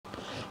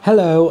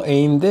Hello,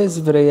 in this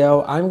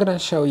video I'm gonna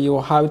show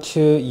you how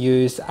to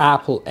use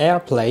Apple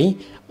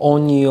AirPlay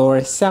on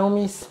your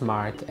XIAOMI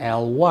Smart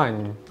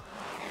L1.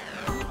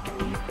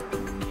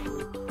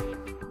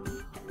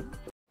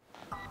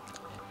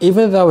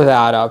 Even though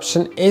that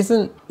option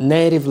isn't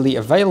natively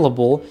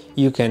available,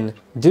 you can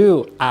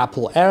do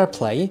Apple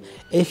AirPlay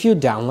if you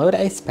download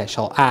a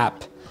special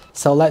app.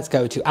 So let's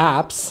go to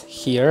Apps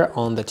here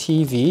on the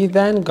TV,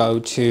 then go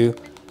to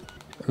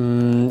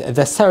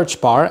the search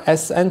bar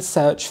and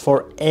search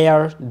for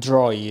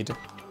AirDroid.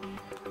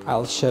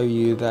 I'll show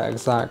you the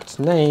exact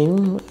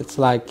name. It's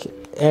like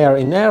Air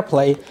in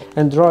AirPlay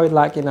and Droid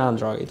like in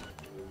Android.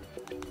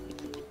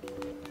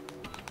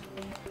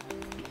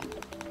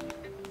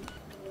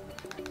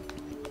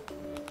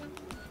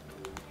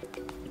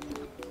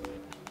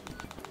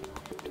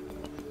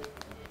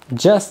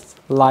 Just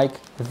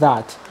like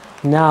that.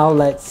 Now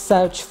let's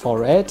search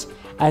for it,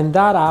 and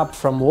that app,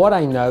 from what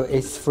I know,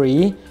 is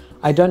free.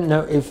 I don't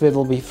know if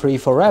it'll be free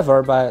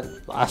forever, but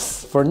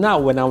as for now,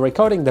 when I'm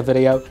recording the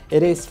video,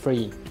 it is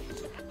free.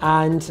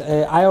 And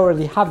I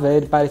already have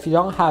it, but if you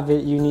don't have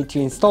it, you need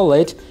to install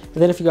it. And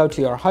then if you go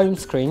to your home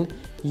screen,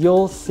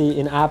 you'll see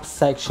in Apps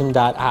section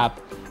that app,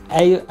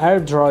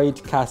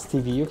 AirDroid Cast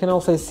TV. You can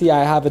also see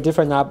I have a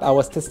different app. I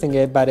was testing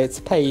it, but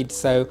it's paid,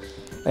 so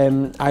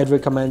I'd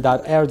recommend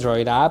that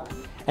AirDroid app.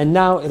 And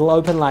now it'll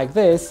open like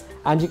this,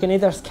 and you can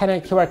either scan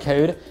a QR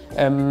code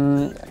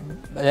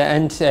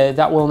and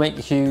that will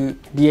make you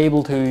be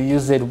able to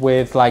use it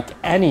with like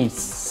any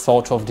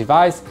sort of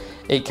device.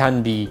 It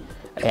can be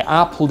an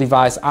Apple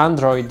device,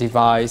 Android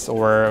device,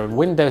 or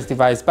Windows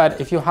device, but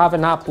if you have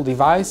an Apple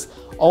device,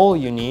 all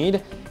you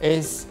need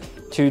is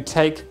to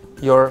take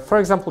your, for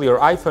example, your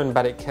iPhone,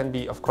 but it can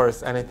be of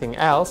course anything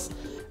else,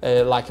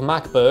 like a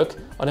MacBook.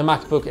 On a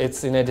MacBook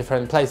it's in a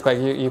different place, but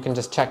you can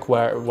just check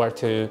where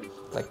to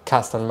like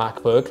cast on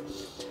MacBook.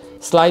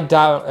 Slide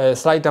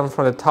down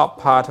from the top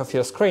part of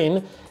your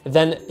screen.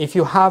 Then if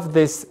you have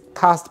this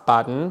cast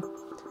button,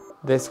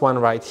 this one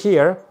right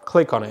here,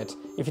 click on it.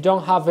 If you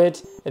don't have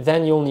it,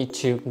 then you'll need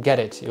to get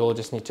it. You'll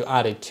just need to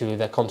add it to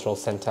the control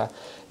center.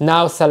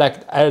 Now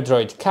select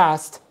AirDroid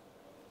Cast,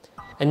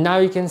 and now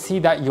you can see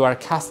that you are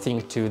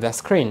casting to the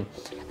screen,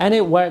 and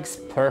it works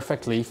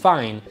perfectly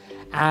fine.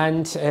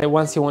 And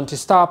once you want to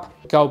stop,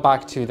 go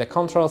back to the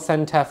control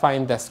center,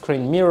 find the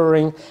screen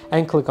mirroring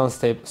and click on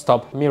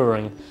stop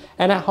mirroring.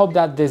 And I hope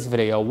that this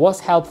video was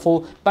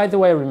helpful. By the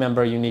way,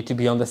 remember you need to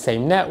be on the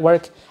same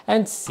network,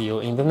 and see you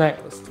in the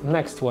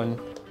next one.